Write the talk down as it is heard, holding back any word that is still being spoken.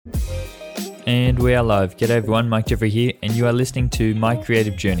And we are live. G'day everyone, Mike Jeffrey here, and you are listening to My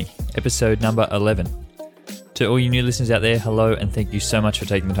Creative Journey, episode number 11. To all you new listeners out there, hello, and thank you so much for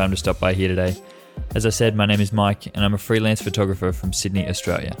taking the time to stop by here today. As I said, my name is Mike, and I'm a freelance photographer from Sydney,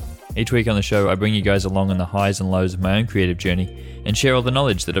 Australia. Each week on the show, I bring you guys along on the highs and lows of my own creative journey, and share all the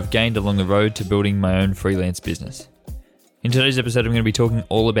knowledge that I've gained along the road to building my own freelance business. In today's episode, I'm going to be talking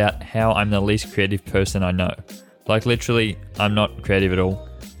all about how I'm the least creative person I know. Like literally, I'm not creative at all.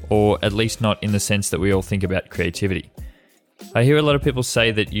 Or at least not in the sense that we all think about creativity. I hear a lot of people say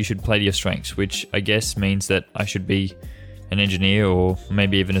that you should play to your strengths, which I guess means that I should be an engineer or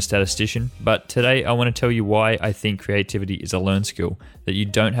maybe even a statistician. But today I want to tell you why I think creativity is a learned skill that you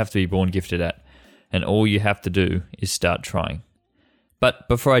don't have to be born gifted at, and all you have to do is start trying. But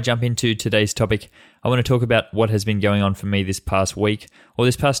before I jump into today's topic, I want to talk about what has been going on for me this past week, or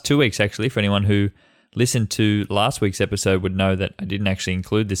this past 2 weeks actually, for anyone who listened to last week's episode would know that I didn't actually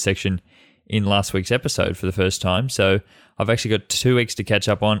include this section in last week's episode for the first time. So I've actually got 2 weeks to catch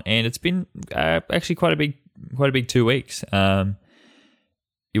up on, and it's been actually quite a big 2 weeks.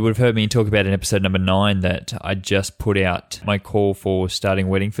 You would have heard me talk about in episode number 9 that I just put out my call for starting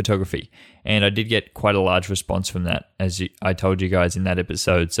wedding photography, and I did get quite a large response from that, as I told you guys in that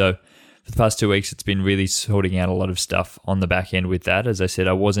episode. So for the past 2 weeks, it's been really sorting out a lot of stuff on the back end with that. As I said,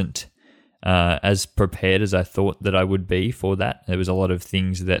 I wasn't as prepared as I thought that I would be for that. There was a lot of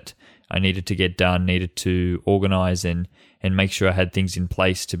things that I needed to get done, needed to organize and make sure I had things in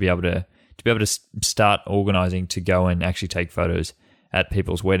place to be able to start organizing to go and actually take photos at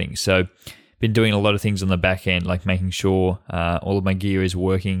people's weddings. So been doing a lot of things on the back end, like making sure all of my gear is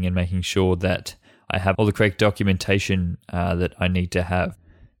working and making sure that I have all the correct documentation that I need to have.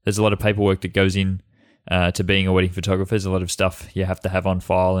 There's a lot of paperwork that goes in to being a wedding photographer. There's a lot of stuff you have to have on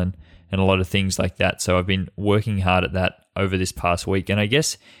file and a lot of things like that. So I've been working hard at that over this past week, and I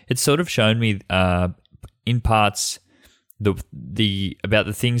guess it's sort of shown me in parts the about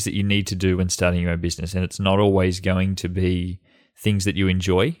the things that you need to do when starting your own business, and it's not always going to be things that you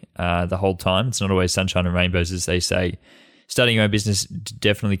enjoy the whole time. It's not always sunshine and rainbows, as they say. Starting your own business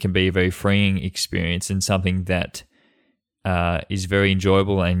definitely can be a very freeing experience and something that is very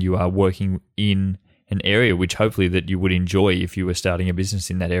enjoyable, and you are working in an area which hopefully that you would enjoy. If you were starting a business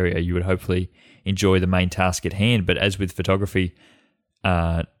in that area, you would hopefully enjoy the main task at hand. But as with photography,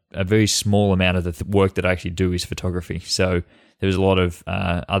 a very small amount of the work that I actually do is photography. So there's a lot of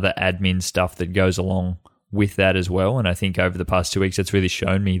other admin stuff that goes along with that as well. And I think over the past 2 weeks, it's really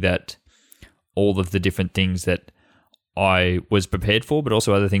shown me that all of the different things that I was prepared for, but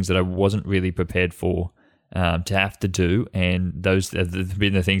also other things that I wasn't really prepared for to have to do, and those have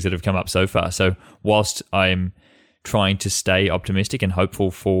been the things that have come up so far. So whilst I'm trying to stay optimistic and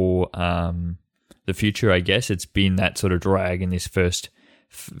hopeful for the future, I guess it's been that sort of drag in this first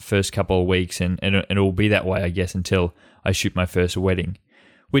couple of weeks, and it will be that way, I guess, until I shoot my first wedding.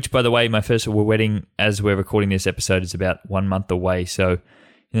 Which, by the way, my first wedding, as we're recording this episode, is about 1 month away. So in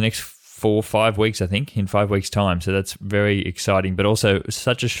the next 4 or 5 weeks, I think, in 5 weeks' time. So that's very exciting, but also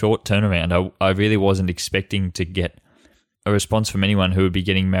such a short turnaround. I really wasn't expecting to get a response from anyone who would be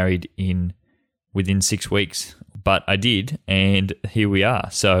getting married within 6 weeks, but I did, and here we are.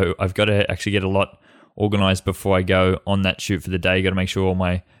 So I've got to actually get a lot organized before I go on that shoot for the day. Got to make sure all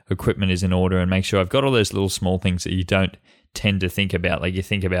my equipment is in order and make sure I've got all those little small things that you don't tend to think about. Like you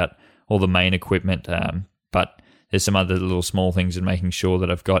think about all the main equipment, but there's some other little small things in making sure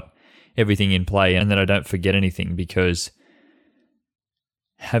that I've got everything in play and that I don't forget anything, because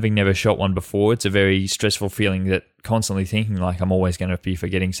having never shot one before, it's a very stressful feeling that constantly thinking like I'm always going to be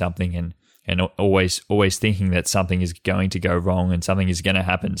forgetting something and always thinking that something is going to go wrong and something is going to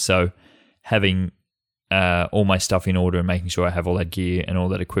happen. So having all my stuff in order and making sure I have all that gear and all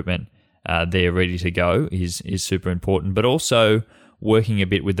that equipment there ready to go is super important. But also working a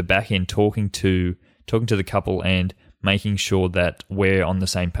bit with the back end, talking to the couple and making sure that we're on the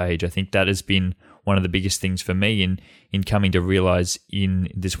same page. I think that has been one of the biggest things for me in coming to realize in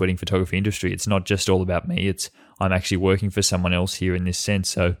this wedding photography industry. It's not just all about me. I'm actually working for someone else here in this sense.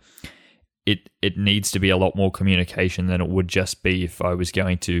 So it needs to be a lot more communication than it would just be if I was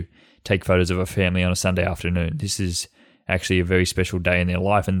going to take photos of a family on a Sunday afternoon. This is actually a very special day in their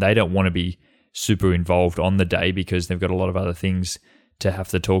life, and they don't want to be super involved on the day because they've got a lot of other things to have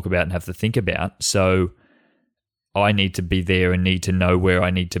to talk about and have to think about. So I need to be there and need to know where I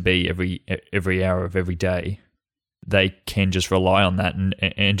need to be every hour of every day. They can just rely on that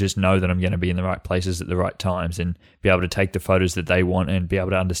and just know that I'm going to be in the right places at the right times and be able to take the photos that they want and be able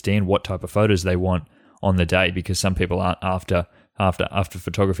to understand what type of photos they want on the day, because some people aren't after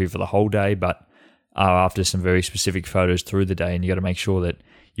photography for the whole day, but are after some very specific photos through the day, and you got to make sure that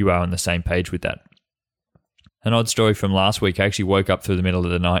you are on the same page with that. An odd story from last week, I actually woke up through the middle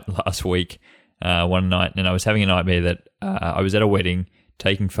of the night last week, one night, and I was having a nightmare that I was at a wedding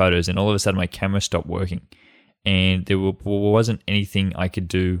taking photos, and all of a sudden my camera stopped working, and there wasn't anything I could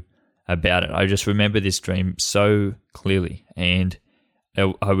do about it. I just remember this dream so clearly, and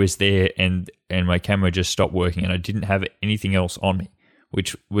I was there, and my camera just stopped working, and I didn't have anything else on me,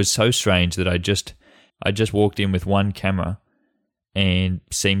 which was so strange that I just walked in with one camera and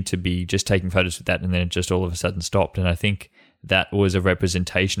seemed to be just taking photos with that, and then it just all of a sudden stopped. And I think that was a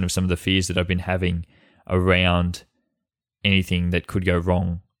representation of some of the fears that I've been having around anything that could go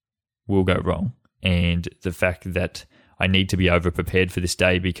wrong will go wrong, and the fact that I need to be over-prepared for this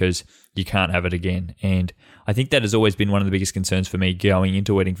day because you can't have it again. And I think that has always been one of the biggest concerns for me going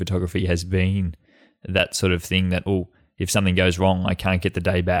into wedding photography, has been that sort of thing that, if something goes wrong, I can't get the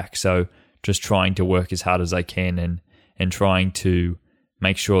day back. So just trying to work as hard as I can and trying to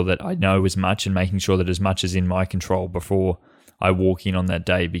make sure that I know as much, and making sure that as much is in my control before I walk in on that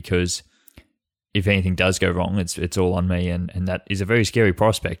day, because if anything does go wrong, it's all on me, and that is a very scary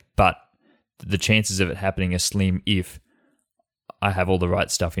prospect. But the chances of it happening are slim if I have all the right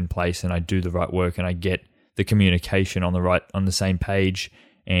stuff in place and I do the right work and I get the communication on the same page,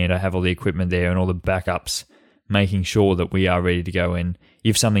 and I have all the equipment there and all the backups, making sure that we are ready to go. And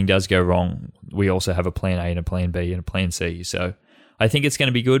if something does go wrong, we also have a plan A and a plan B and a plan C. So I think it's going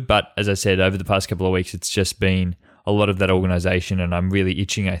to be good. But as I said, over the past couple of weeks, it's just been a lot of that organization, and I'm really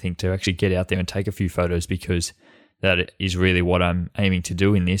itching, I think, to actually get out there and take a few photos, because that is really what I'm aiming to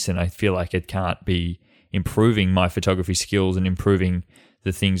do in this. And I feel like it can't be improving my photography skills and improving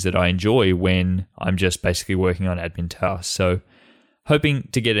the things that I enjoy when I'm just basically working on admin tasks. So hoping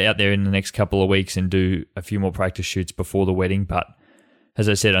to get out there in the next couple of weeks and do a few more practice shoots before the wedding. But as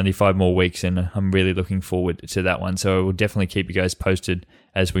I said, only 5 more weeks, and I'm really looking forward to that one. So I will definitely keep you guys posted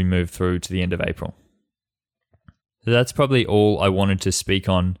as we move through to the end of April. So that's probably all I wanted to speak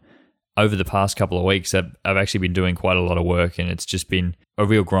on over the past couple of weeks. I've actually been doing quite a lot of work, and it's just been a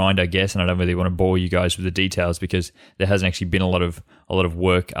real grind, I guess, and I don't really want to bore you guys with the details because there hasn't actually been a lot of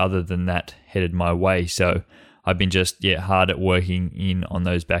work other than that headed my way. So I've been just hard at working in on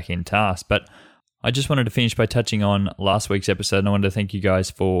those back-end tasks. But I just wanted to finish by touching on last week's episode, and I wanted to thank you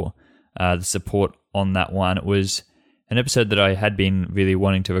guys for the support on that one. It was an episode that I had been really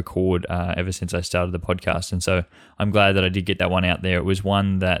wanting to record ever since I started the podcast, and so I'm glad that I did get that one out there. It was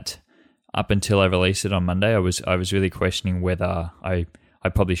one that, up until I released it on Monday, I was really questioning whether I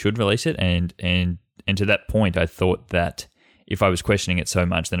probably should release it, and to that point, I thought that if I was questioning it so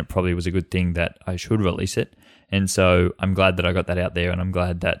much, then it probably was a good thing that I should release it. And so I'm glad that I got that out there, and I'm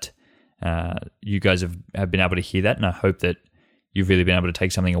glad that you guys have been able to hear that, and I hope that you've really been able to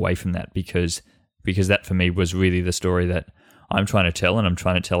take something away from that, because that for me was really the story that I'm trying to tell, and I'm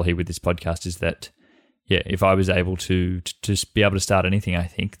trying to tell here with this podcast, is that if I was able to be able to start anything, I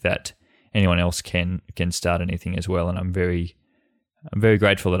think that anyone else can start anything as well. And I'm very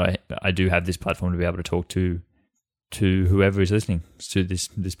grateful that I do have this platform to be able to talk to whoever is listening to this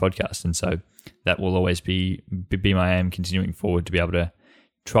podcast. And so that will always be my aim continuing forward, to be able to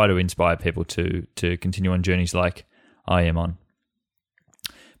try to inspire people to continue on journeys like I am on.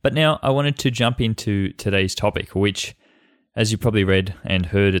 But now I wanted to jump into today's topic, which, as you probably read and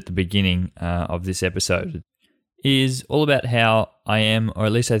heard at the beginning of this episode, is all about how I am, or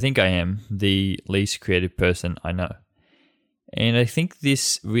at least I think I am, the least creative person I know. And I think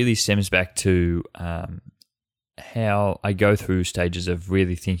this really stems back to how I go through stages of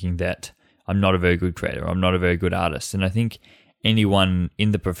really thinking that I'm not a very good creator, I'm not a very good artist. And I think anyone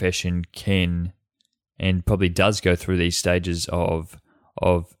in the profession can, and probably does, go through these stages of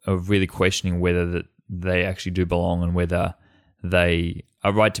really questioning whether they actually do belong and whether they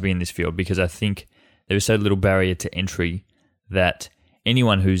are right to be in this field. Because I think there is so little barrier to entry that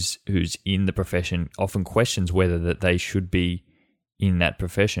anyone who's in the profession often questions whether that they should be in that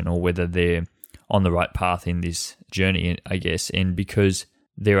profession, or whether they're on the right path in this journey, I guess. And because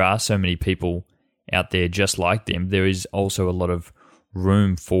there are so many people out there just like them, there is also a lot of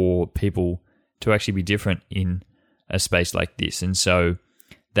room for people to actually be different in a space like this. And so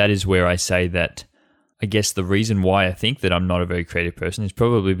that is where I say that I guess the reason why I think that I'm not a very creative person is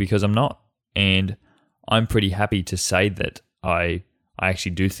probably because I'm not. And I'm pretty happy to say that I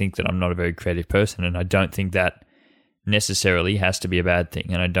actually do think that I'm not a very creative person, and I don't think that necessarily has to be a bad thing,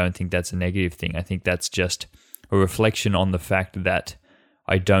 and I don't think that's a negative thing. I think that's just a reflection on the fact that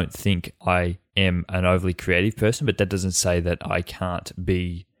I don't think I am an overly creative person, but that doesn't say that I can't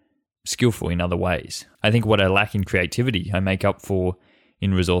be skillful in other ways. I think what I lack in creativity, I make up for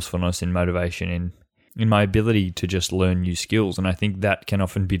in resourcefulness, in motivation, in my ability to just learn new skills. And I think that can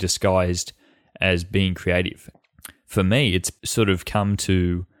often be disguised as being creative. For me, it's sort of come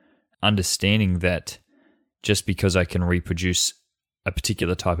to understanding that just because I can reproduce a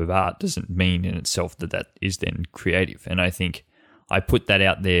particular type of art doesn't mean in itself that that is then creative. And I think I put that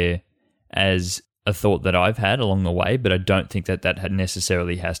out there as a thought that I've had along the way, but I don't think that that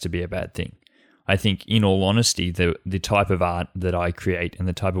necessarily has to be a bad thing. I think, in all honesty, the type of art that I create and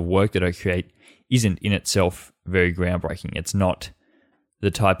the type of work that I create isn't in itself very groundbreaking. It's not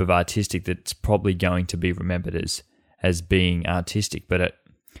the type of artistic that's probably going to be remembered as being artistic, but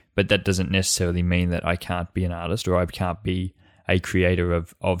that doesn't necessarily mean that I can't be an artist or I can't be a creator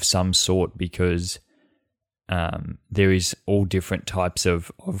of some sort, because there is all different types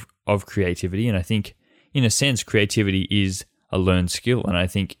of creativity. And I think, in a sense, creativity is a learned skill, and I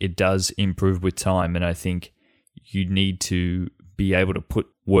think it does improve with time. And I think you need to be able to put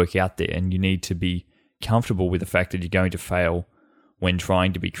work out there, and you need to be comfortable with the fact that you're going to fail when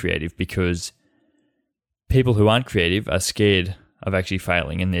trying to be creative, because people who aren't creative are scared of actually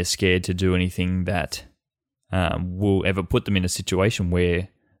failing, and they're scared to do anything that will ever put them in a situation where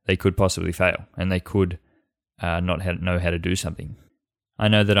they could possibly fail and they could not know how to do something. I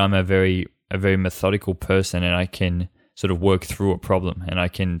know that I'm a very methodical person, and I can sort of work through a problem, and I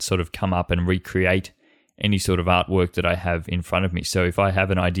can sort of come up and recreate any sort of artwork that I have in front of me. So if I have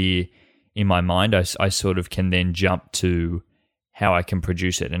an idea in my mind, I sort of can then jump to how I can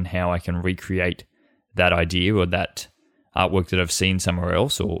produce it and how I can recreate that idea or that artwork that I've seen somewhere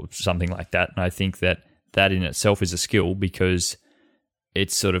else or something like that. And I think that in itself is a skill, because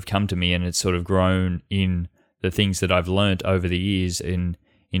it's sort of come to me and it's sort of grown in the things that I've learned over the years in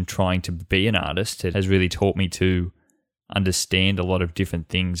trying to be an artist. It has really taught me to understand a lot of different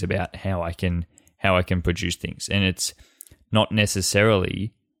things about how I can produce things. And it's not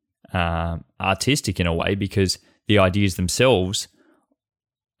necessarily artistic in a way, because the ideas themselves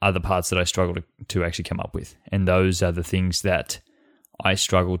are the parts that I struggle to actually come up with. And those are the things that I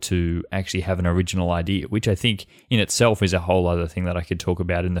struggle to actually have an original idea, which I think in itself is a whole other thing that I could talk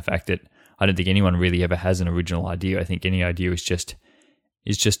about, in the fact that I don't think anyone really ever has an original idea. I think any idea is just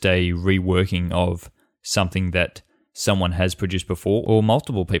a reworking of something that someone has produced before or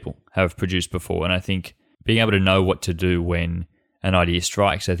multiple people have produced before. And I think being able to know what to do when an idea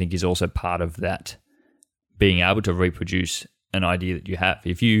strikes, I think, is also part of that, being able to reproduce an idea that you have.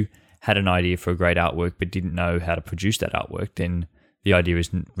 If you had an idea for a great artwork but didn't know how to produce that artwork, then the idea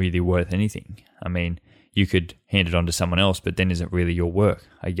isn't really worth anything. I mean, you could hand it on to someone else, but then is it really your work,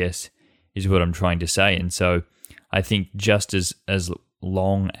 I guess, is what I'm trying to say. And so I think just as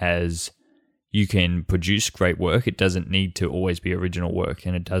long as you can produce great work, it doesn't need to always be original work,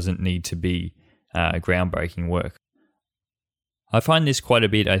 and it doesn't need to be groundbreaking work. I find this quite a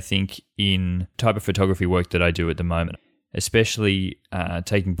bit, I think, in type of photography work that I do at the moment, especially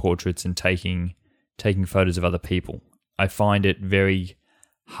taking portraits and taking photos of other people. I find it very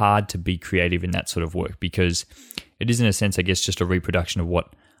hard to be creative in that sort of work, because it is, in a sense, I guess, just a reproduction of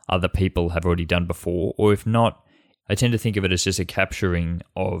what other people have already done before. Or if not, I tend to think of it as just a capturing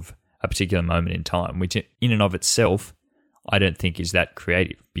of a particular moment in time, which in and of itself, I don't think is that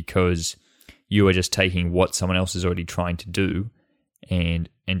creative, because you are just taking what someone else is already trying to do and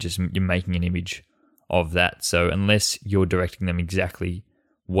just you're making an image of that. So unless you're directing them exactly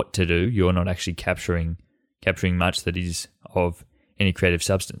what to do, you're not actually capturing much that is of any creative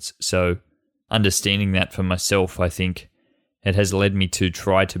substance. So understanding that for myself, I think it has led me to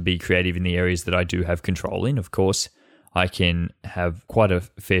try to be creative in the areas that I do have control in. Of course, I can have quite a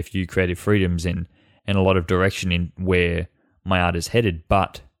fair few creative freedoms and a lot of direction in where my art is headed,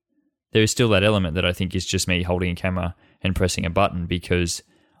 but there is still that element that I think is just me holding a camera and pressing a button, because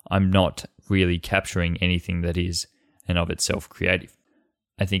I'm not really capturing anything that is and of itself creative.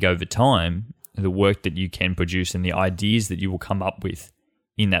 I think over time, the work that you can produce and the ideas that you will come up with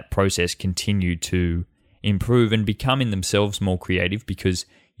in that process continue to improve and become in themselves more creative, because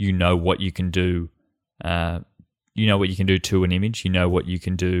you know what you can do. You know what you can do to an image. You know what you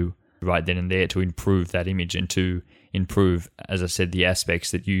can do right then and there to improve that image and to improve, as I said, the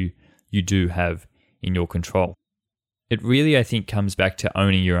aspects that you do have in your control. It really, I think, comes back to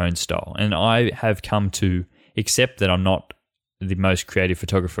owning your own style. And I have come to accept that I'm not the most creative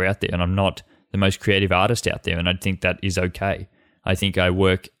photographer out there, and I'm not the most creative artist out there, and I think that is okay. I think I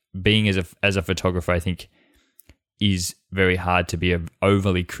work, being as a photographer, I think is very hard to be an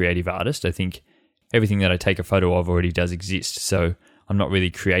overly creative artist. I think everything that I take a photo of already does exist, so I'm not really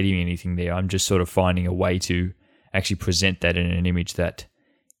creating anything there. I'm just sort of finding a way to actually present that in an image that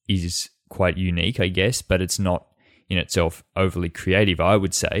is quite unique, I guess, but it's not in itself overly creative, I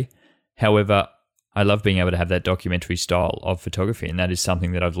would say. However, I love being able to have that documentary style of photography, and that is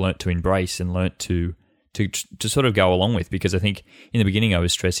something that I've learnt to embrace and learnt to sort of go along with, because I think in the beginning I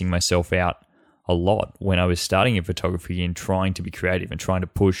was stressing myself out a lot when I was starting in photography and trying to be creative and trying to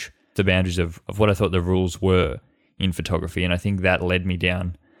push the boundaries of what I thought the rules were in photography. And I think that led me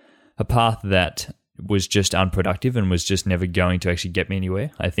down a path that was just unproductive and was just never going to actually get me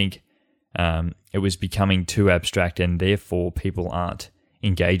anywhere. I think it was becoming too abstract, and therefore people aren't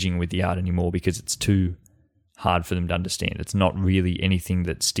engaging with the art anymore because it's too hard for them to understand. It's not really anything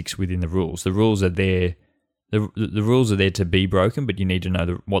that sticks within the rules. The rules are there. The rules are there to be broken, but you need to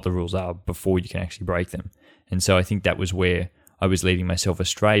know what the rules are before you can actually break them. And so I think that was where I was leading myself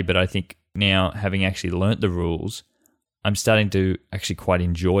astray. But I think now, having actually learnt the rules, I'm starting to actually quite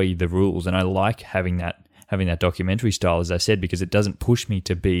enjoy the rules, and I like having that documentary style, as I said, because it doesn't push me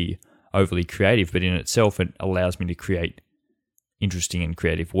to be overly creative, but in itself it allows me to create interesting and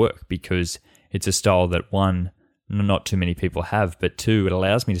creative work, because it's a style that, one, not too many people have, but two, it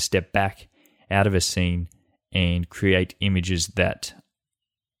allows me to step back out of a scene and create images that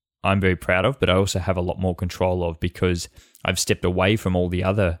I'm very proud of, but I also have a lot more control of, because I've stepped away from all the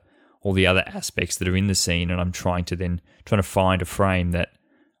other aspects that are in the scene, and I'm trying to find a frame that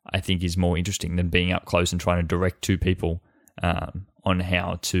I think is more interesting than being up close and trying to direct two people on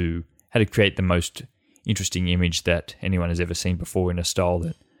how to create the most interesting image that anyone has ever seen before in a style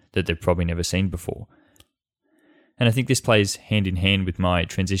that they've probably never seen before. And I think this plays hand in hand with my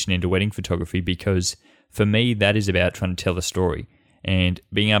transition into wedding photography, because for me, that is about trying to tell a story and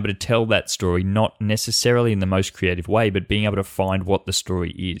being able to tell that story, not necessarily in the most creative way, but being able to find what the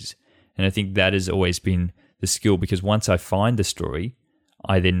story is. And I think that has always been the skill, because once I find the story,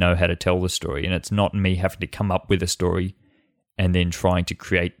 I then know how to tell the story. And it's not me having to come up with a story and then trying to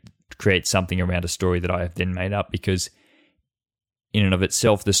create something around a story that I have then made up, because in and of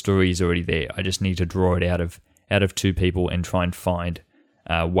itself, the story is already there. I just need to draw it out of two people and try and find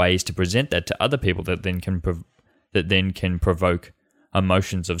ways to present that to other people that then can provoke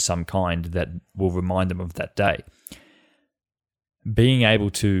emotions of some kind that will remind them of that day. Being able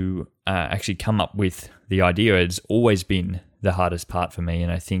to actually come up with the idea has always been the hardest part for me,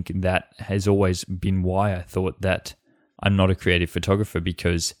 and I think that has always been why I thought that I'm not a creative photographer,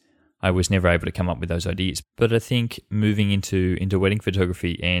 because I was never able to come up with those ideas. But I think moving into wedding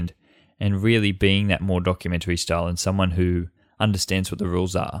photography and really being that more documentary style and someone who understands what the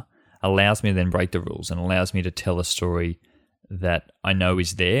rules are allows me to then break the rules and allows me to tell a story that I know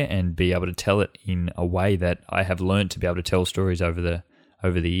is there and be able to tell it in a way that I have learned to be able to tell stories over the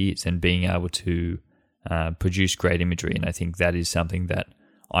years, and being able to produce great imagery. And I think that is something that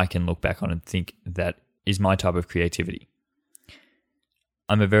I can look back on and think that is my type of creativity.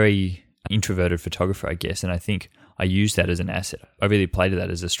 I'm a very introverted photographer, I guess, and I think I use that as an asset. I really play to that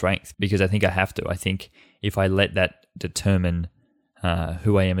as a strength, because I think I have to. I think if I let that determine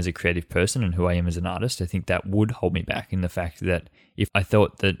who I am as a creative person and who I am as an artist, I think that would hold me back, in the fact that if I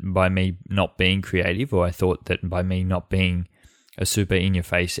thought that by me not being creative, or I thought that by me not being a super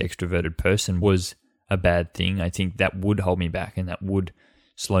in-your-face extroverted person was a bad thing, I think that would hold me back and that would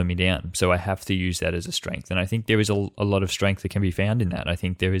slow me down. So I have to use that as a strength, and I think there is a lot of strength that can be found in that. I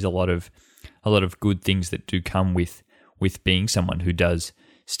think there is a lot of good things that do come with being someone who does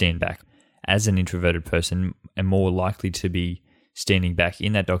stand back. As an introverted person, I'm more likely to be standing back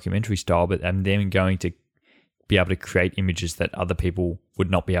in that documentary style, but I'm then going to be able to create images that other people would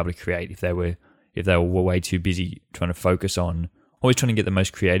not be able to create if they were way too busy trying to focus on always trying to get the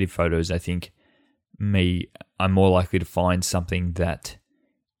most creative photos. I think I'm more likely to find something that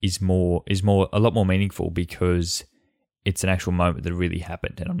is a lot more meaningful, because it's an actual moment that really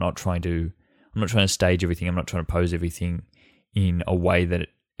happened, and I'm not trying to stage everything. I'm not trying to pose everything in a way that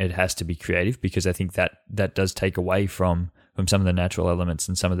it has to be creative, because I think that does take away from some of the natural elements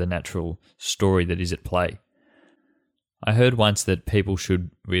and some of the natural story that is at play. I heard once that people should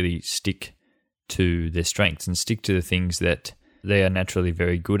really stick to their strengths and stick to the things that they are naturally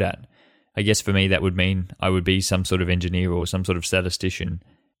very good at. I guess for me that would mean I would be some sort of engineer or some sort of statistician.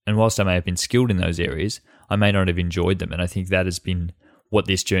 And whilst I may have been skilled in those areas, I may not have enjoyed them. And I think that has been what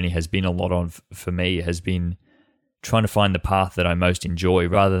this journey has been a lot of for me, has been trying to find the path that I most enjoy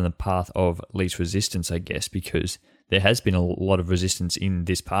rather than the path of least resistance, I guess, because there has been a lot of resistance in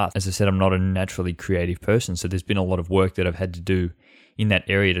this path. As I said, I'm not a naturally creative person, so there's been a lot of work that I've had to do in that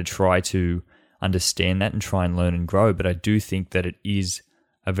area to try to understand that and try and learn and grow. But I do think that it is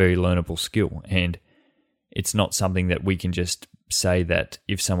a very learnable skill, and it's not something that we can just say that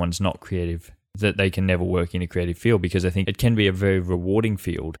if someone's not creative, that they can never work in a creative field, because I think it can be a very rewarding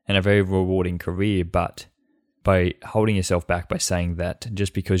field and a very rewarding career, but by holding yourself back by saying that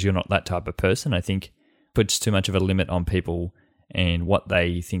just because you're not that type of person, I think puts too much of a limit on people and what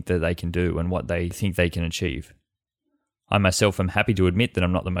they think that they can do and what they think they can achieve. I myself am happy to admit that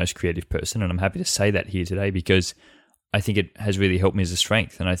I'm not the most creative person, and I'm happy to say that here today because I think it has really helped me as a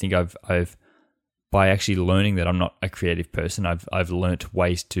strength. And I think I've by actually learning that I'm not a creative person, I've learnt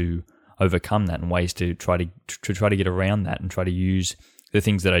ways to overcome that and ways to try to get around that and try to use the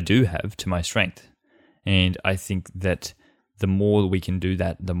things that I do have to my strength. And I think that the more we can do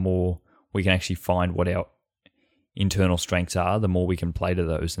that, the more we can actually find what our internal strengths are, the more we can play to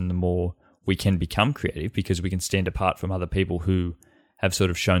those, and the more we can become creative because we can stand apart from other people who have sort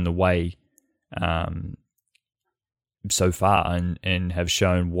of shown the way so far and have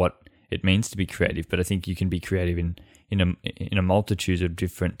shown what it means to be creative. But I think you can be creative in a multitude of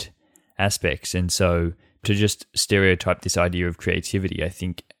different aspects. And so to just stereotype this idea of creativity, I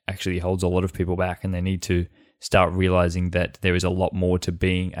think actually holds a lot of people back, and they need to start realizing that there is a lot more to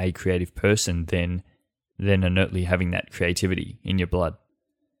being a creative person than inertly having that creativity in your blood.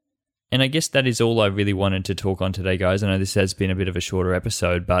 And I guess that is all I really wanted to talk on today, guys. I know this has been a bit of a shorter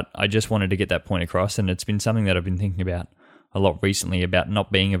episode, but I just wanted to get that point across, and it's been something that I've been thinking about a lot recently, about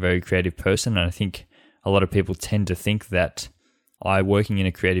not being a very creative person. And I think a lot of people tend to think that working in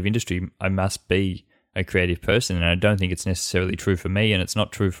a creative industry, I must be a creative person, and I don't think it's necessarily true for me, and it's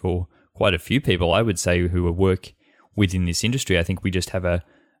not true for quite a few people, I would say, who work within this industry. I think we just have a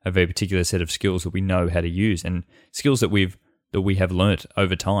very particular set of skills that we know how to use, and skills that we have learnt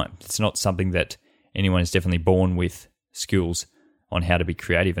over time. It's not something that anyone is definitely born with skills on how to be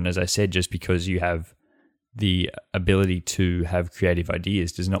creative. And as I said, just because you have the ability to have creative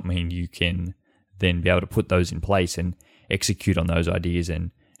ideas does not mean you can then be able to put those in place and execute on those ideas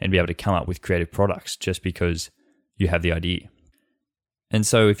and be able to come up with creative products just because you have the idea. And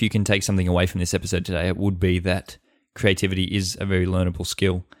so if you can take something away from this episode today, it would be that creativity is a very learnable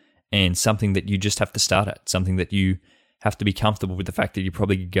skill and something that you just have to start at, something that you have to be comfortable with the fact that you're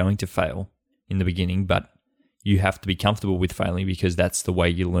probably going to fail in the beginning, but you have to be comfortable with failing because that's the way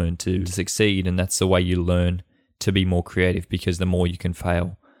you learn to succeed, and that's the way you learn to be more creative, because the more you can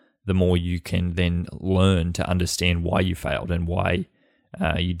fail, the more you can then learn to understand why you failed and why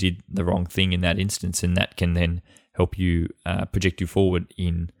you did the wrong thing in that instance, and that can then help you project you forward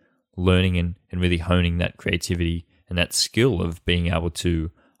in learning and really honing that creativity and that skill of being able to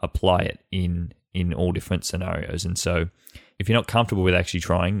apply it in all different scenarios. And so if you're not comfortable with actually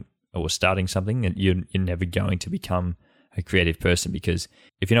trying or starting something, you're never going to become a creative person, because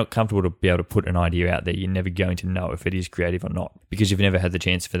if you're not comfortable to be able to put an idea out there, you're never going to know if it is creative or not, because you've never had the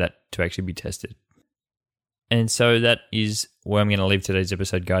chance for that to actually be tested. And so that is where I'm going to leave today's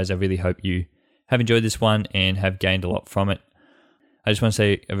episode, guys. I really hope you have enjoyed this one and have gained a lot from it. I just want to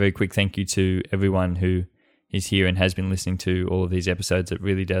say a very quick thank you to everyone who is here and has been listening to all of these episodes. It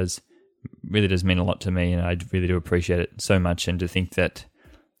really does mean a lot to me, and I really do appreciate it so much. And to think that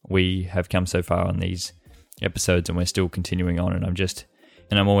we have come so far on these episodes and we're still continuing on,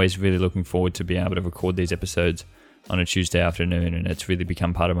 and I'm always really looking forward to being able to record these episodes on a Tuesday afternoon, and it's really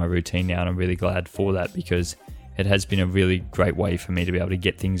become part of my routine now, and I'm really glad for that, because it has been a really great way for me to be able to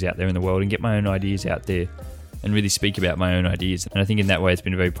get things out there in the world and get my own ideas out there and really speak about my own ideas. And I think in that way it's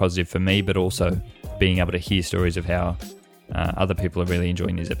been very positive for me, but also being able to hear stories of how other people are really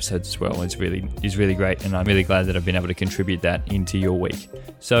enjoying these episodes as well is really great, and I'm really glad that I've been able to contribute that into your week.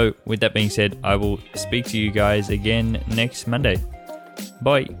 So with that being said, I will speak to you guys again next Monday.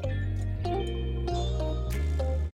 Bye.